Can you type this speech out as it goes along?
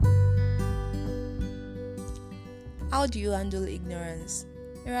How do you handle ignorance?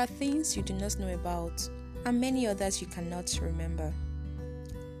 There are things you do not know about, and many others you cannot remember.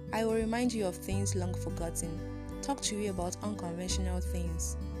 I will remind you of things long forgotten, talk to you about unconventional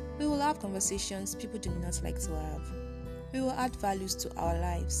things. We will have conversations people do not like to have. We will add values to our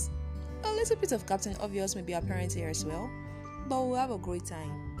lives. A little bit of Captain Obvious may be apparent here as well, but we'll have a great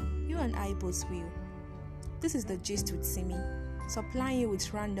time. You and I both will. This is the gist with Sinmi, supplying you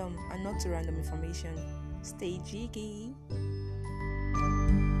with random and not too random information. Stay jiggy.